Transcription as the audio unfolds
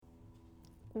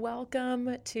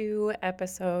Welcome to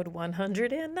episode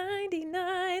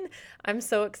 199. I'm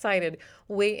so excited.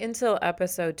 Wait until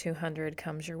episode 200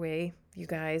 comes your way, you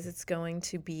guys. It's going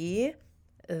to be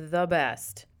the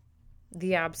best,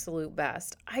 the absolute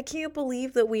best. I can't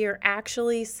believe that we are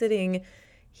actually sitting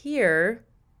here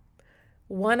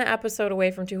one episode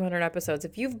away from 200 episodes.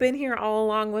 If you've been here all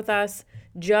along with us,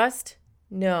 just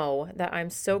know that I'm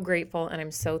so grateful and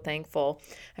I'm so thankful.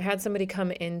 I had somebody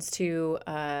come into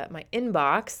my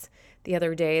inbox the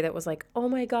other day that was like, oh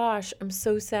my gosh, I'm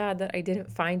so sad that I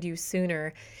didn't find you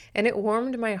sooner. And it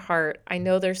warmed my heart. I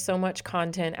know there's so much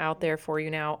content out there for you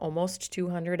now, almost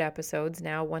 200 episodes,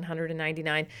 now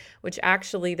 199, which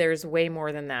actually there's way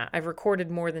more than that. I've recorded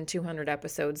more than 200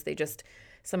 episodes.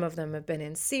 Some of them have been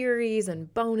in series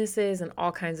and bonuses and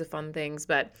all kinds of fun things,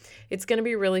 but it's going to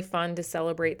be really fun to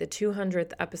celebrate the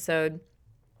 200th episode.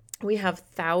 We have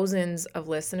thousands of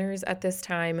listeners at this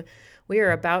time. We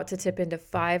are about to tip into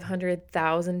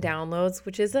 500,000 downloads,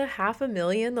 which is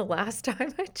 500,000 the last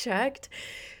time I checked.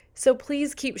 So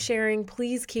please keep sharing.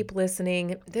 Please keep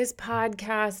listening. This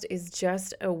podcast is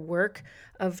just a work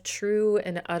of true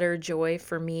and utter joy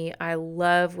for me. I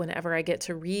love whenever I get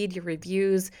to read your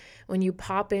reviews, when you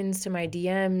pop into my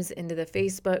DMs, into the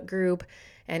Facebook group,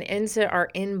 and into our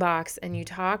inbox, and you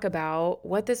talk about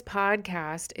what this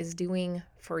podcast is doing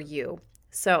for you.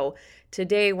 So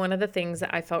today, one of the things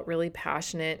that I felt really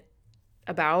passionate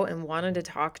about and wanted to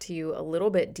talk to you a little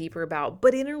bit deeper about,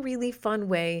 but in a really fun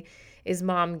way, is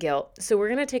mom guilt. So we're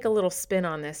going to take a little spin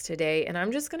on this today, and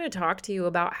I'm just going to talk to you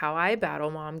about how I battle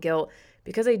mom guilt,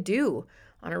 because I do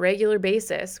on a regular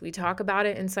basis. We talk about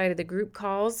it inside of the group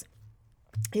calls,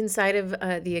 inside of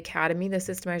the academy, the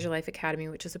Systemize Your Life Academy,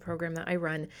 which is a program that I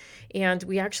run. And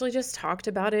we actually just talked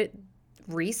about it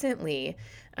recently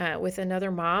with another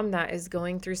mom that is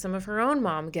going through some of her own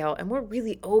mom guilt. And we're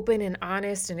really open and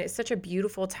honest. And it's such a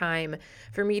beautiful time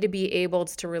for me to be able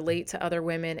to relate to other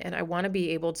women. And I want to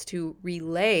be able to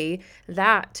relay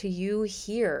that to you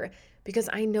here, because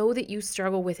I know that you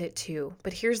struggle with it too.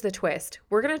 But here's the twist.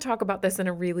 We're going to talk about this in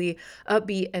a really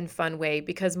upbeat and fun way,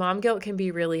 because mom guilt can be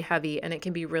really heavy and it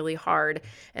can be really hard.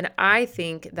 And I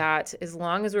think that as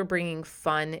long as we're bringing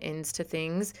fun into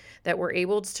things, that we're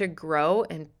able to grow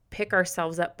and pick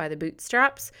ourselves up by the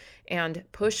bootstraps and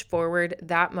push forward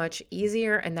that much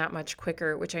easier and that much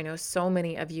quicker, which I know so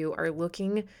many of you are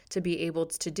looking to be able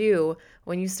to do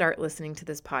when you start listening to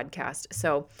this podcast.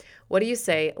 So what do you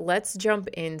say? Let's jump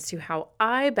into how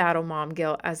I battle mom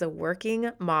guilt as a working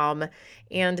mom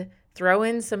and throw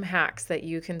in some hacks that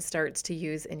you can start to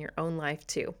use in your own life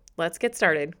too. Let's get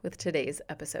started with today's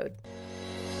episode.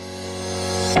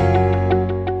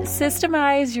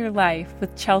 Systemize Your Life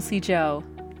with Chelsea Joe.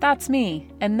 That's me,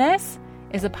 and this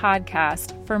is a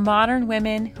podcast for modern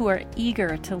women who are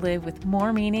eager to live with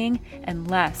more meaning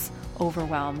and less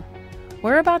overwhelm.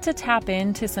 We're about to tap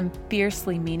into some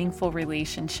fiercely meaningful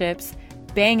relationships,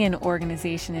 banging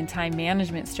organization and time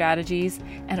management strategies,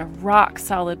 and a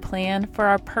rock-solid plan for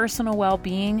our personal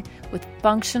well-being with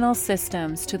functional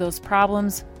systems to those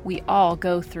problems we all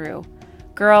go through.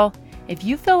 Girl, if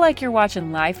you feel like you're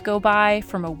watching life go by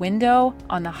from a window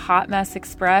on the Hot Mess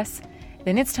Express,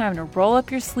 then it's time to roll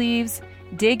up your sleeves,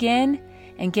 dig in,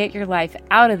 and get your life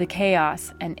out of the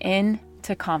chaos and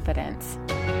into confidence.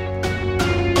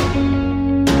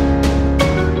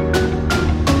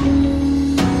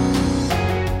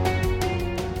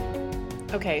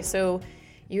 Okay, so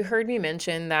you heard me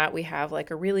mention that we have like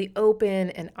a really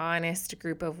open and honest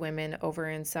group of women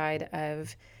over inside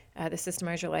of the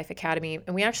Systemize Your Life Academy.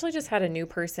 And we actually just had a new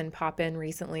person pop in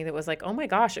recently that was like, oh my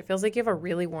gosh, it feels like you have a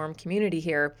really warm community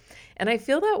here. And I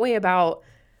feel that way about,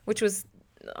 which was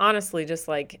honestly just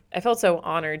like, I felt so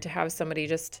honored to have somebody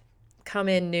just come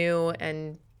in new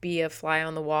and be a fly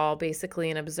on the wall basically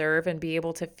and observe and be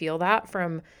able to feel that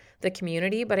from the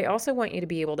community. But I also want you to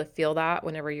be able to feel that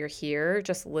whenever you're here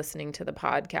just listening to the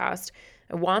podcast.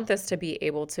 I want this to be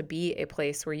able to be a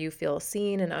place where you feel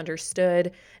seen and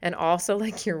understood, and also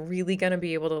like you're really going to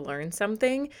be able to learn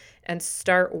something and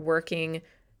start working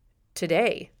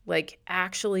today, like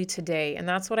actually today. And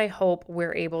that's what I hope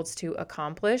we're able to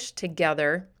accomplish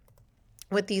together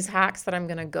with these hacks that I'm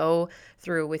going to go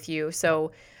through with you.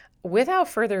 So without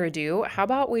further ado, how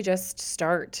about we just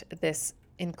start this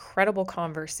incredible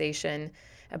conversation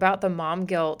about the mom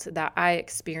guilt that I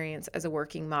experience as a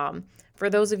working mom. For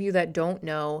those of you that don't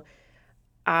know,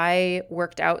 I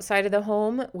worked outside of the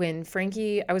home when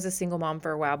I was a single mom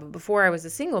for a while, but before I was a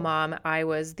single mom, I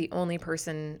was the only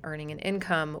person earning an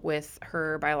income with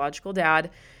her biological dad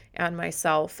and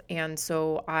myself. And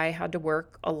so I had to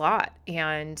work a lot,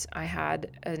 and I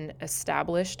had an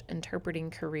established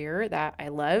interpreting career that I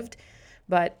loved,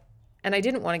 And I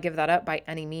didn't want to give that up by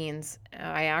any means.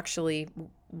 I actually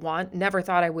never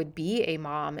thought I would be a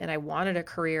mom, and I wanted a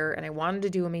career, and I wanted to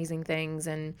do amazing things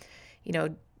and,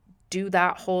 do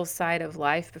that whole side of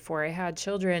life before I had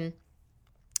children.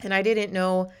 And I didn't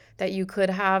know that you could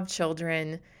have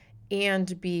children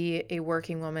and be a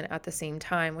working woman at the same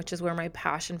time, which is where my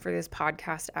passion for this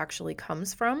podcast actually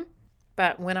comes from.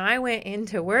 But when I went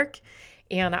into work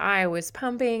and I was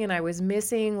pumping and I was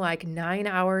missing like 9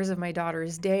 hours of my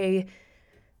daughter's day,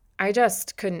 I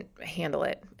just couldn't handle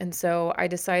it. And so I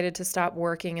decided to stop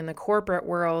working in the corporate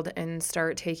world and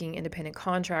start taking independent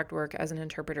contract work as an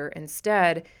interpreter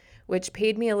instead, which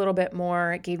paid me a little bit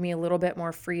more, gave me a little bit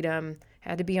more freedom,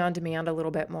 had to be on demand a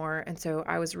little bit more. And so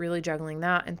I was really juggling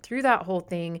that. And through that whole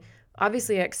thing,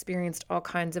 obviously I experienced all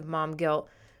kinds of mom guilt.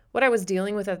 What I was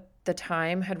dealing with at the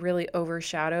time had really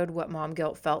overshadowed what mom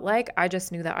guilt felt like. I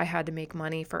just knew that I had to make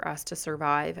money for us to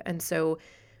survive. And so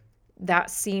that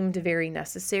seemed very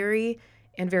necessary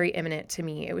and very imminent to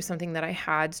me. It was something that I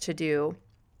had to do.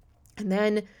 And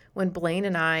then when Blaine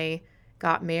and I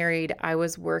got married, I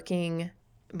was working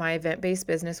my event-based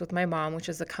business with my mom, which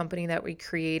is a company that we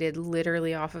created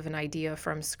literally off of an idea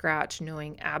from scratch,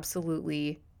 knowing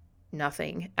absolutely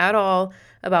nothing at all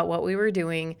about what we were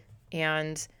doing.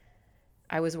 And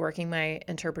I was working my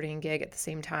interpreting gig at the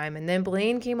same time. And then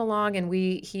Blaine came along and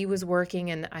he was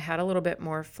working, and I had a little bit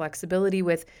more flexibility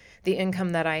with the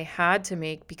income that I had to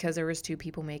make because there was two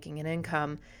people making an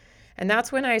income. And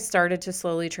that's when I started to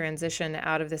slowly transition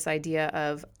out of this idea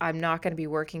of I'm not going to be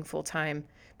working full time,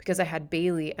 because I had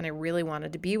Bailey and I really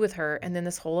wanted to be with her. And then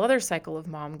this whole other cycle of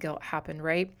mom guilt happened,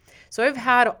 right? So I've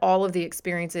had all of the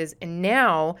experiences, and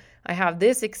now I have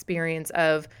this experience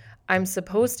of I'm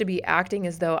supposed to be acting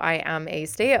as though I am a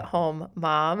stay-at-home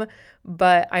mom,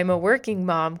 but I'm a working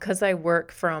mom because I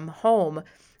work from home.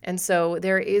 And so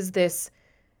there's this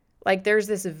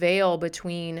veil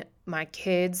between my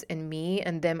kids and me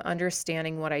and them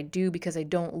understanding what I do, because I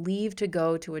don't leave to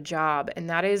go to a job. And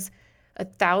that is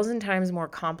 1,000 times more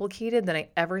complicated than I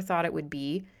ever thought it would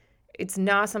be. It's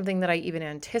not something that I even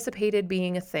anticipated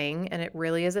being a thing, and it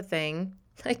really is a thing.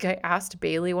 Like, I asked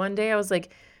Bailey one day, I was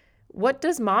like, what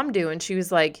does mom do? And she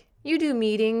was like, you do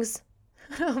meetings.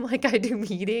 I'm like, I do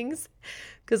meetings?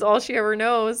 Because all she ever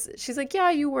knows, she's like, yeah,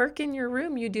 you work in your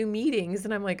room, you do meetings.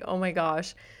 And I'm like, oh my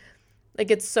gosh. Like,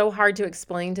 it's so hard to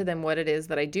explain to them what it is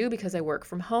that I do because I work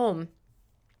from home.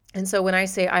 And so when I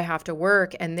say I have to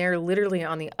work and they're literally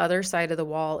on the other side of the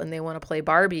wall and they want to play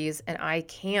Barbies and I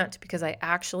can't because I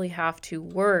actually have to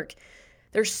work,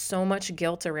 there's so much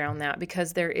guilt around that,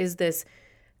 because there's this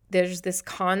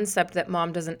concept that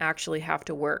mom doesn't actually have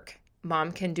to work.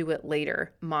 Mom can do it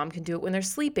later. Mom can do it when they're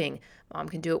sleeping. Mom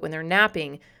can do it when they're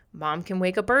napping. Mom can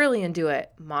wake up early and do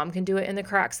it. Mom can do it in the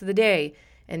cracks of the day.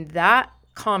 And that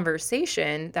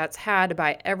conversation that's had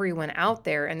by everyone out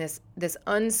there, and this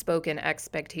unspoken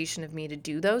expectation of me to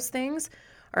do those things,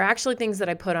 are actually things that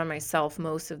I put on myself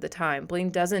most of the time. Blaine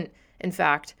doesn't, in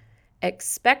fact,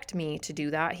 expect me to do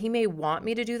that. He may want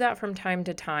me to do that from time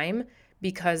to time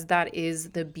because that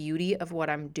is the beauty of what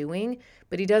I'm doing,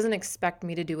 but he doesn't expect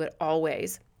me to do it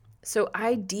always. So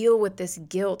I deal with this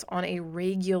guilt on a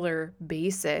regular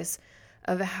basis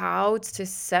of how to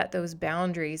set those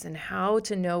boundaries and how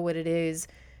to know what it is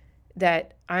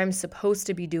that I'm supposed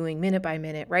to be doing minute by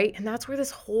minute, right? And that's where this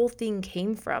whole thing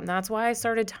came from. That's why I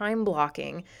started time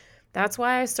blocking. That's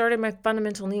why I started my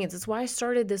fundamental needs. That's why I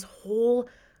started this whole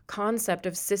concept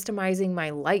of systemizing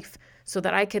my life so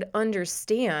that I could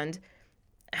understand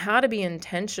how to be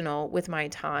intentional with my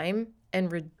time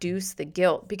and reduce the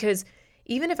guilt. Because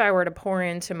even if I were to pour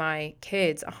into my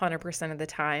kids 100% of the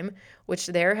time, which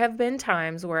there have been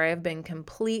times where I have been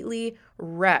completely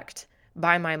wrecked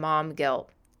by my mom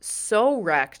guilt, so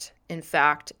wrecked, in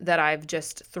fact, that I've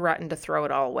just threatened to throw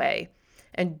it all away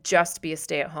and just be a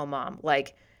stay-at-home mom.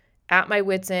 Like, at my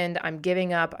wit's end, I'm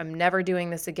giving up. I'm never doing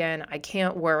this again. I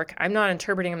can't work. I'm not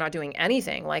interpreting. I'm not doing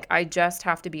anything. Like, I just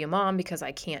have to be a mom because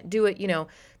I can't do it. There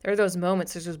are those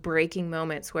moments, there's those breaking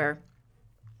moments where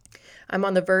I'm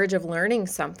on the verge of learning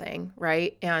something,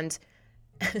 right? And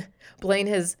Blaine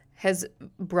has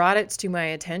brought it to my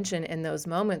attention in those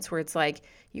moments where it's like,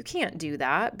 you can't do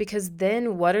that, because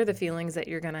then what are the feelings that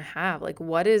you're going to have? Like,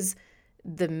 what is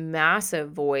the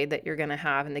massive void that you're going to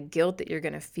have and the guilt that you're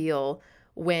going to feel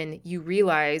when you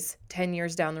realize 10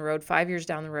 years down the road, 5 years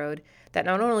down the road, that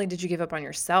not only did you give up on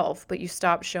yourself, but you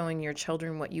stopped showing your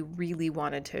children what you really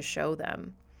wanted to show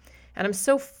them. And I'm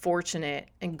so fortunate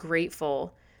and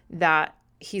grateful that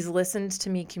he's listened to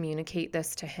me communicate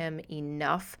this to him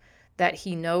enough that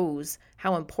he knows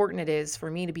how important it is for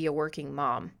me to be a working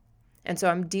mom. And so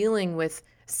I'm dealing with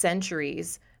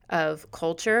centuries of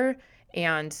culture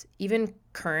and even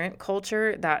current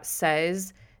culture that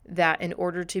says that in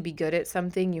order to be good at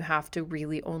something, you have to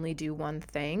really only do one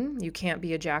thing. You can't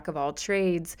be a jack of all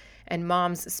trades. And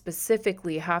moms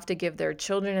specifically have to give their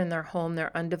children in their home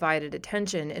their undivided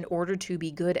attention in order to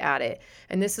be good at it.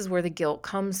 And this is where the guilt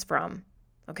comes from.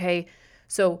 Okay.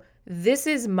 So this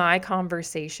is my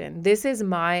conversation. This is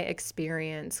my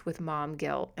experience with mom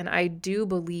guilt. And I do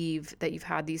believe that you've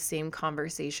had these same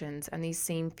conversations and these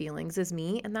same feelings as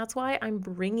me. And that's why I'm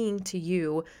bringing to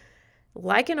you,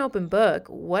 like an open book,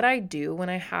 what I do when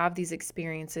I have these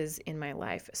experiences in my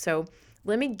life. So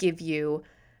let me give you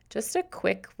just a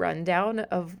quick rundown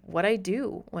of what I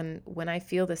do when I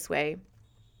feel this way.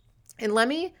 And let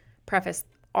me preface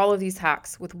all of these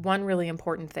hacks with one really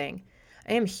important thing.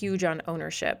 I am huge on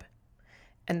ownership.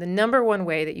 And the number one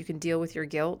way that you can deal with your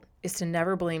guilt is to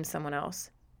never blame someone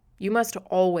else. You must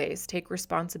always take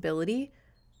responsibility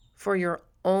for your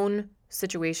own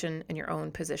situation and your own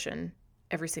position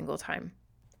every single time.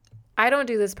 I don't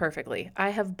do this perfectly. I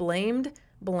have blamed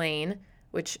Blaine,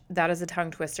 which that is a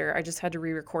tongue twister. I just had to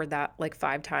re-record that like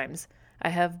 5 times. I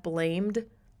have blamed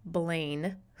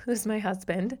Blaine, who's my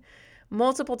husband,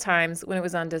 multiple times when it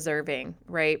was undeserving,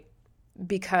 right?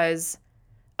 Because,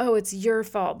 oh, it's your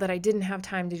fault that I didn't have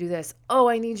time to do this. Oh,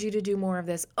 I need you to do more of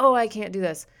this. Oh, I can't do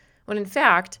this. When in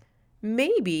fact,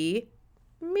 maybe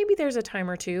there's a time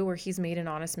or two where he's made an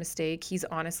honest mistake. He's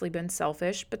honestly been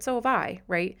selfish, but so have I,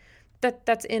 right?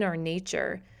 That's in our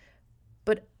nature.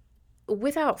 But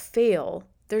without fail,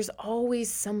 there's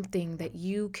always something that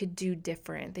you could do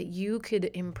different, that you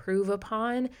could improve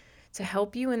upon to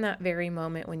help you in that very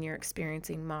moment when you're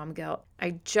experiencing mom guilt.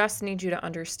 I just need you to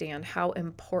understand how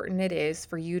important it is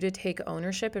for you to take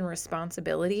ownership and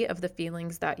responsibility of the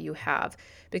feelings that you have,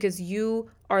 because you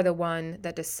are the one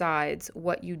that decides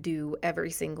what you do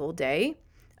every single day.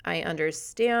 I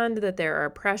understand that there are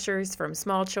pressures from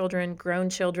small children, grown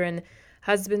children,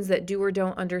 husbands that do or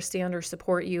don't understand or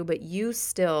support you, but you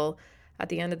still, at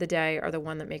the end of the day, are the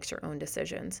one that makes your own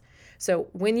decisions. So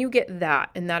when you get that,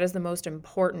 and that is the most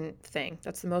important thing,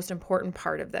 that's the most important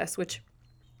part of this, which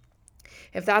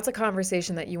if that's a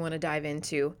conversation that you want to dive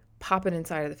into, pop it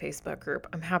inside of the Facebook group.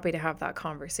 I'm happy to have that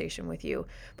conversation with you.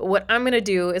 But what I'm going to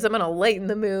do is I'm going to lighten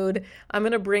the mood. I'm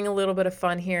going to bring a little bit of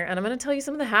fun here, and I'm going to tell you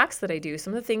some of the hacks that I do,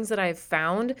 some of the things that I've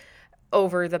found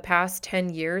over the past 10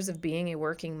 years of being a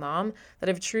working mom that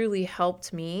have truly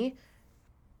helped me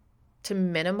to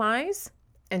minimize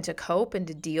and to cope and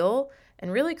to deal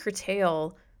and really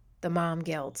curtail the mom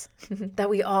guilt that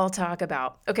we all talk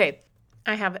about. Okay,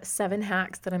 I have 7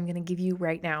 hacks that I'm going to give you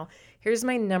right now. Here's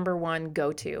my number one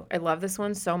go-to. I love this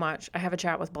one so much. I have a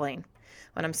chat with Blaine.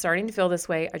 When I'm starting to feel this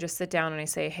way, I just sit down and I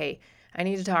say, hey, I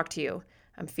need to talk to you.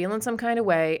 I'm feeling some kind of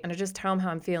way, and I just tell him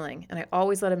how I'm feeling. And I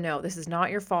always let him know, this is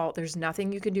not your fault. There's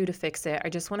nothing you can do to fix it. I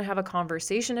just want to have a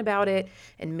conversation about it,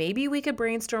 and maybe we could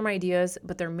brainstorm ideas,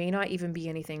 but there may not even be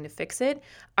anything to fix it.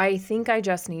 I think I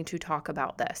just need to talk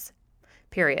about this,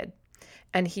 period.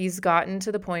 And he's gotten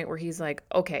to the point where he's like,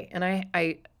 okay. And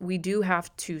I do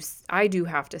have to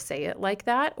say it like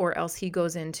that, or else he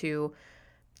goes into,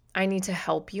 I need to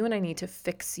help you and I need to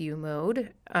fix you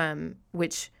mode,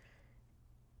 which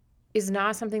is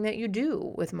not something that you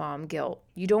do with mom guilt.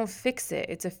 You don't fix it.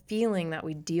 It's a feeling that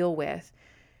we deal with.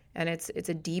 And it's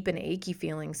a deep and achy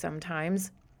feeling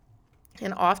sometimes.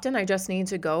 And often I just need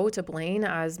to go to Blaine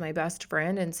as my best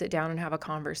friend and sit down and have a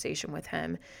conversation with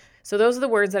him. So those are the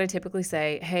words that I typically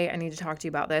say, hey, I need to talk to you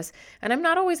about this. And I'm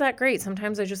not always that great.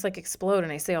 Sometimes I just like explode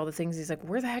and I say all the things. He's like,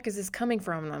 where the heck is this coming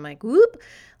from? And I'm like, whoop,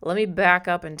 let me back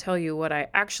up and tell you what I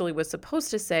actually was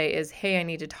supposed to say is, hey, I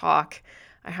need to talk.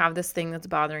 I have this thing that's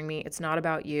bothering me. It's not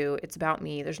about you. It's about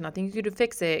me. There's nothing you can do to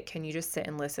fix it. Can you just sit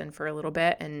and listen for a little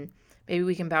bit? And maybe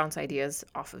we can bounce ideas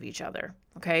off of each other.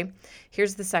 Okay.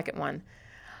 Here's the second one.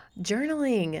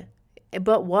 Journaling.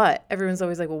 But what? Everyone's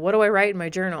always like, well, what do I write in my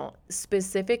journal?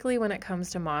 Specifically when it comes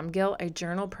to mom guilt, I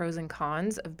journal pros and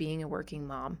cons of being a working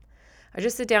mom. I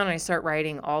just sit down and I start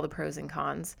writing all the pros and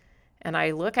cons, and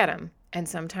I look at them, and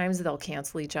sometimes they'll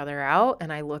cancel each other out.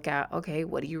 And I look at, okay,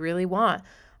 what do you really want?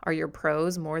 Are your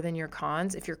pros more than your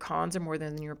cons? If your cons are more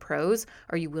than your pros,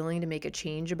 are you willing to make a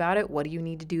change about it? What do you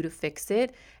need to do to fix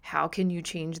it? How can you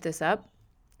change this up?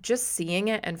 Just seeing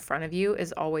it in front of you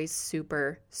is always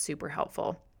super, super helpful.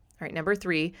 All right, number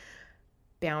 3,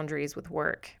 boundaries with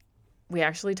work. We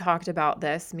actually talked about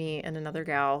this, me and another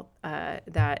gal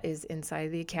that is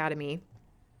inside the academy.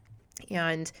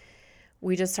 And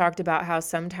we just talked about how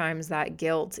sometimes that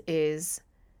guilt is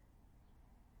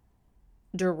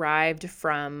derived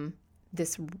from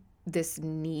this this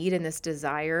need and this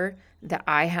desire that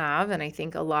I have, and I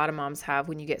think a lot of moms have,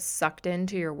 when you get sucked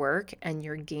into your work and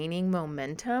you're gaining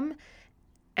momentum,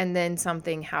 and then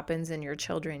something happens and your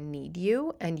children need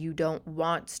you and you don't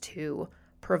want to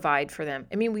provide for them.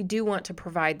 I mean, we do want to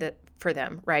provide for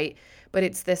them, right? But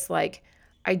it's this like,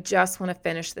 I just want to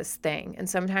finish this thing. And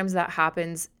sometimes that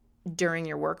happens during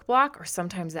your work block, or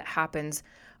sometimes that happens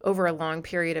over a long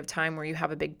period of time where you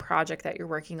have a big project that you're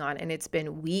working on and it's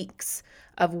been weeks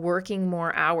of working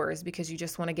more hours because you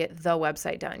just want to get the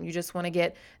website done. You just want to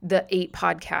get the 8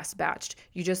 podcasts batched.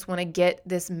 You just want to get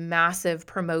this massive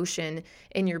promotion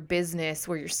in your business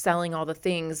where you're selling all the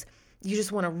things. You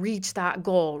just want to reach that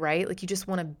goal, right? Like you just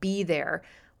want to be there.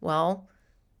 Well,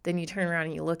 then you turn around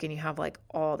and you look and you have like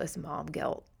all this mom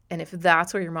guilt. And if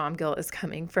that's where your mom guilt is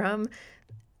coming from,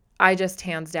 I just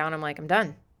hands down, I'm like, I'm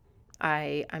done.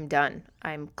 I'm done.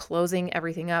 I'm closing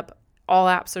everything up. All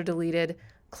apps are deleted,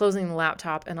 closing the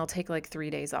laptop, and I'll take like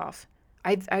 3 days off.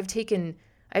 I've taken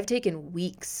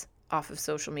weeks off of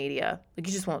social media. Like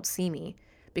you just won't see me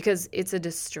because it's a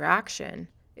distraction.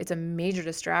 It's a major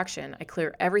distraction. I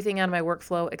clear everything out of my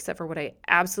workflow except for what I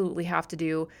absolutely have to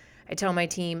do. I tell my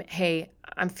team, hey,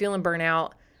 I'm feeling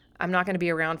burnout. I'm not going to be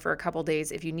around for a couple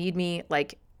days. If you need me,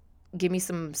 like, give me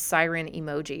some siren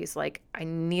emojis. Like, I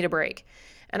need a break.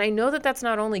 And I know that that's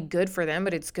not only good for them,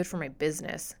 but it's good for my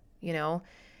business, you know?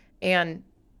 And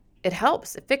it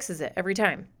helps. It fixes it every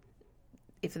time.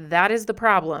 If that is the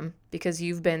problem because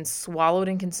you've been swallowed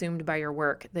and consumed by your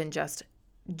work, then just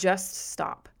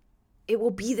stop. It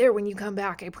will be there when you come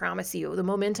back, I promise you. The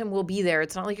momentum will be there.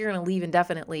 It's not like you're going to leave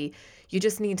indefinitely. You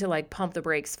just need to like pump the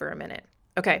brakes for a minute.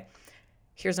 Okay,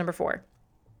 here's number 4.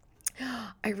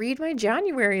 I read my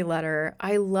January letter.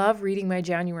 I love reading my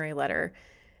January letter.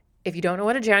 If you don't know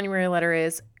what a January letter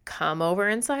is, come over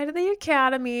inside of the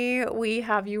Academy. We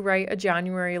have you write a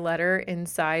January letter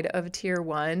inside of Tier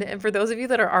 1. And for those of you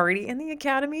that are already in the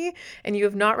Academy and you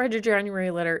have not read your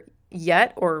January letter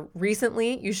yet or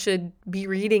recently, you should be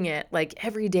reading it like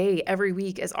every day, every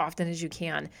week, as often as you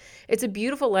can. It's a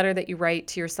beautiful letter that you write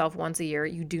to yourself once a year.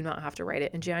 You do not have to write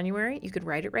it in January. You could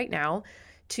write it right now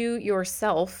to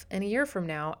yourself in a year from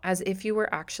now as if you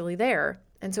were actually there.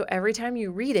 And so every time you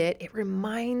read it, it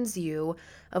reminds you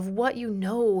of what you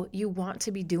know you want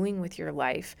to be doing with your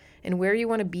life and where you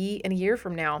want to be in a year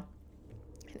from now.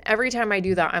 And every time I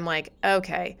do that, I'm like,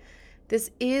 okay,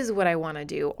 this is what I want to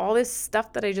do. All this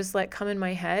stuff that I just let come in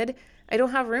my head, I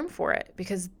don't have room for it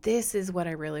because this is what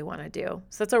I really want to do.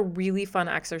 So that's a really fun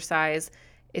exercise.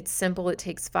 It's simple. It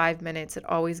takes 5 minutes. It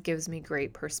always gives me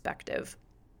great perspective.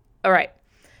 All right.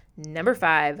 Number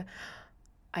 5.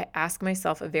 I ask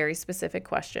myself a very specific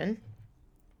question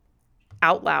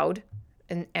out loud,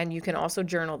 and you can also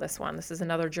journal this one. This is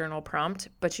another journal prompt,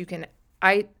 but you can,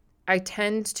 I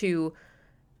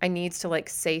need to like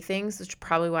say things, which is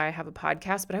probably why I have a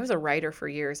podcast, but I was a writer for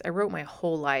years. I wrote my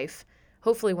whole life.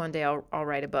 Hopefully one day I'll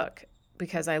write a book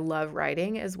because I love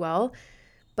writing as well.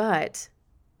 But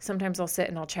sometimes I'll sit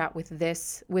and I'll chat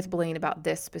with Blaine about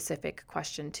this specific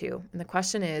question too. And the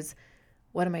question is,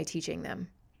 what am I teaching them?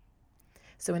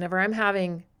 So whenever I'm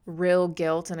having real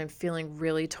guilt and I'm feeling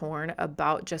really torn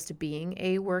about just being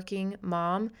a working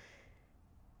mom,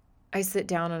 I sit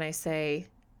down and I say,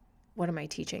 what am I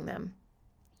teaching them?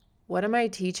 What am I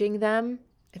teaching them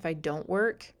if I don't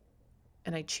work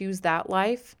and I choose that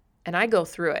life? And I go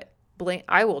through it.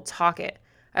 I will talk it.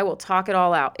 I will talk it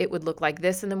all out. It would look like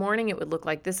this in the morning. It would look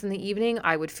like this in the evening.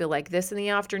 I would feel like this in the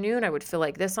afternoon. I would feel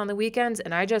like this on the weekends.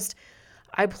 And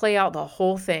I play out the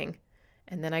whole thing.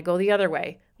 And then I go the other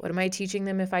way. What am I teaching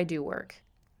them if I do work?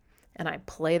 And I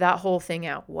play that whole thing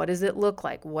out. What does it look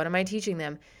like? What am I teaching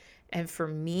them? And for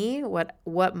me,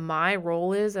 what my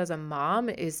role is as a mom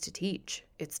is to teach.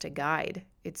 It's to guide.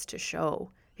 It's to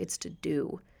show. It's to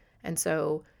do. And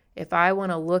so if I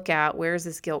want to look at where is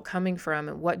this guilt coming from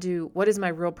and what is my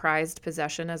real prized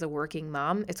possession as a working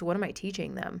mom, it's what am I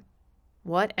teaching them?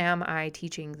 What am I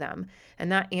teaching them?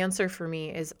 And that answer for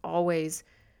me is always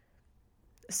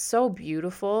so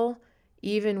beautiful,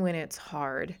 even when it's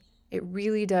hard. It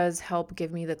really does help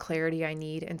give me the clarity I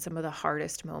need in some of the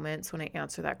hardest moments when I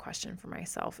answer that question for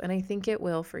myself. And I think it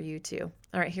will for you too.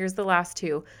 All right, here's the last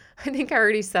 2. I think I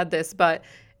already said this,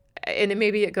 and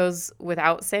maybe it goes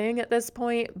without saying at this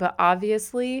point, but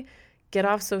obviously get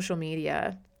off social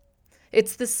media.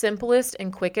 It's the simplest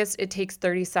and quickest. It takes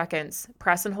 30 seconds.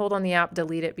 Press and hold on the app,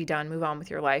 delete it, be done, move on with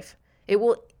your life. It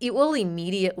will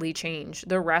immediately change.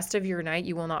 The rest of your night,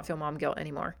 you will not feel mom guilt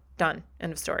anymore. Done.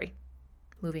 End of story.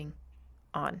 Moving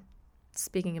on.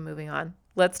 Speaking of moving on,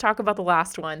 let's talk about the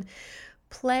last one.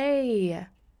 Play.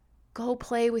 Go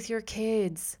play with your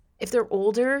kids. If they're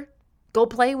older, Go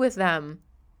play with them.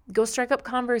 Go strike up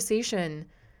conversation.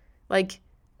 Like,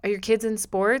 are your kids in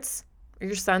sports? Are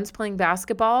your sons playing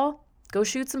basketball? Go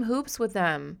shoot some hoops with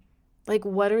them. Like,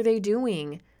 what are they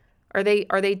doing? Are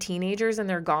they teenagers and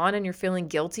they're gone and you're feeling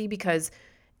guilty because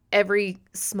every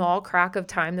small crack of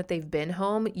time that they've been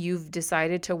home, you've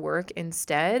decided to work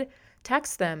instead?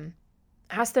 Text them.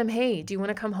 Ask them, hey, do you want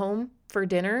to come home for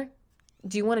dinner?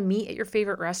 Do you want to meet at your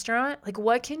favorite restaurant? Like,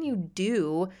 what can you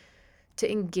do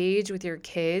to engage with your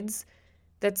kids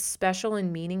that's special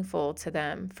and meaningful to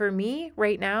them? For me,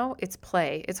 right now, it's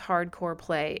play. It's hardcore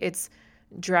play. It's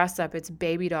dress up. It's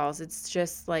baby dolls. It's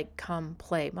just like, come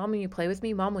play. Mom, will you play with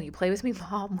me? Mom, will you play with me?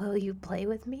 Mom, will you play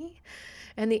with me?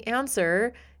 And the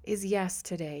answer is yes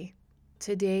today.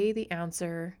 Today, the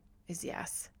answer is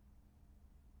yes.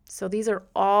 So these are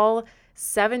all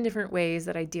 7 different ways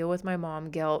that I deal with my mom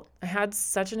guilt. I had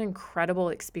such an incredible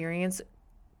experience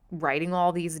writing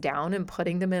all these down and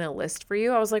putting them in a list for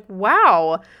you. I was like,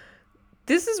 wow,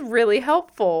 this is really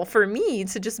helpful for me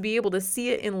to just be able to see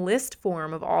it in list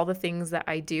form of all the things that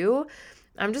I do.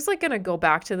 I'm just like going to go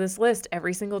back to this list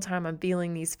every single time I'm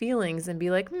feeling these feelings and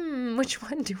be like, which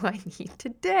one do I need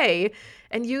today?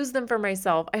 And use them for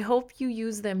myself. I hope you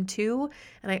use them too.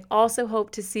 And I also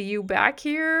hope to see you back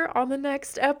here on the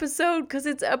next episode because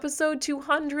it's episode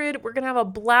 200. We're going to have a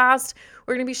blast.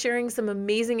 We're going to be sharing some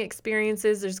amazing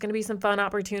experiences. There's going to be some fun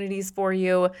opportunities for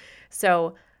you.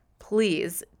 So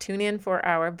please tune in for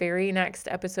our very next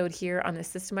episode here on the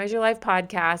Systemize Your Life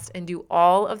podcast and do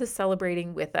all of the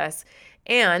celebrating with us.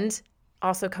 And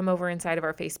also come over inside of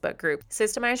our Facebook group,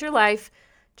 Systemize Your Life.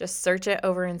 Just search it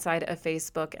over inside of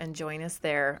Facebook and join us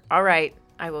there. All right.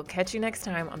 I will catch you next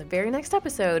time on the very next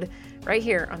episode right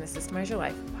here on the Systemize Your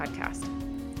Life podcast.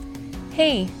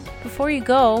 Hey, before you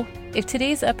go, if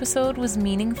today's episode was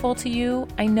meaningful to you,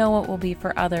 I know it will be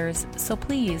for others. So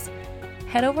please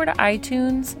head over to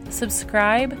iTunes,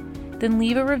 subscribe, then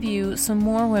leave a review so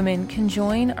more women can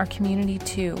join our community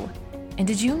too. And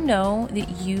did you know that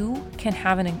you can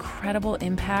have an incredible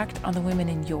impact on the women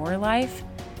in your life?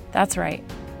 That's right.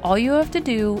 All you have to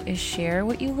do is share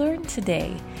what you learned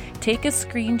today. Take a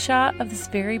screenshot of this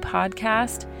very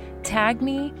podcast, tag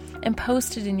me, and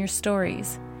post it in your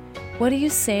stories. What do you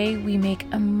say we make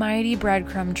a mighty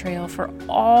breadcrumb trail for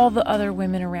all the other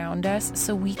women around us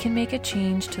so we can make a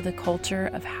change to the culture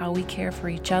of how we care for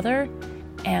each other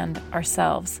and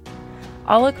ourselves?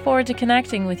 I'll look forward to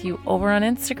connecting with you over on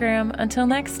Instagram. Until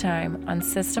next time on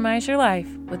Systemize Your Life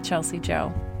with Chelsea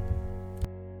Joe.